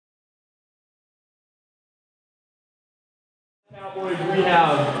Cowboys, we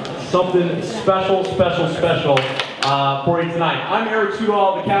have something special for you tonight. I'm Eric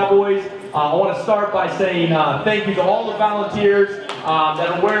Sudol of the Cowboys. I want to start by saying thank you to all the volunteers that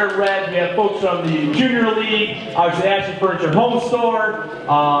are wearing red. We have folks from the Junior League, obviously the Action Furniture Home Store,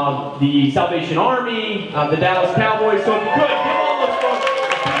 the Salvation Army, the Dallas Cowboys. So if you could, give all those folks a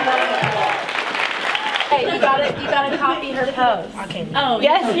big round of applause. Hey, you gotta copy her pose. Okay. Oh,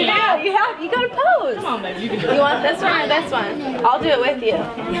 yes, you do. You gotta pose. Come on, baby. You want this one or this one? I'll do it with you.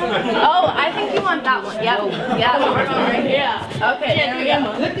 Oh, I think you want that one. Yep. Yeah. Okay. There we go.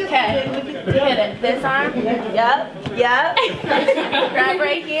 Okay. Hit it. This arm. Yep. Grab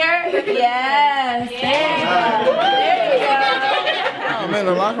right here. Yes. There you go. Man,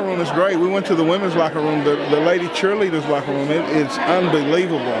 the locker room is great. We went to the women's locker room, the lady cheerleaders locker room. It's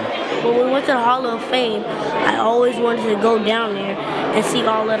unbelievable. When we went to the Hall of Fame, I always wanted to go down there and see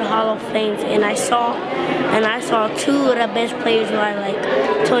all of the Hall of Fames, and I saw two of the best players who I like,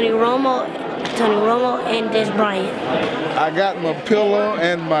 Tony Romo and Des Bryant. I got my pillow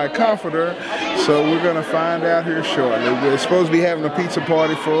and my comforter, so we're going to find out here shortly. We're supposed to be having a pizza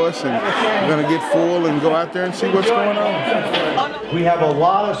party for us, and we're going to get full and go out there and see what's going on. We have a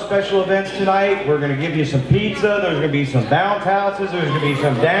lot of special events tonight. We're going to give you some pizza, there's going to be some bounce houses, there's going to be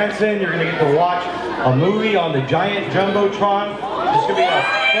some dancing, you're going to get to watch a movie on the giant Jumbotron. It's going to be a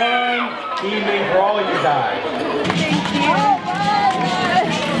fun evening for all of you guys. Thank you.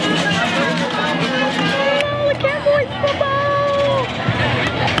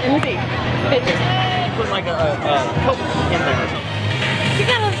 Let me see. Pictures. Put like a Coke in there.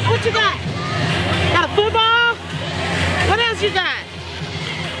 What you got? Got a football? What else you got?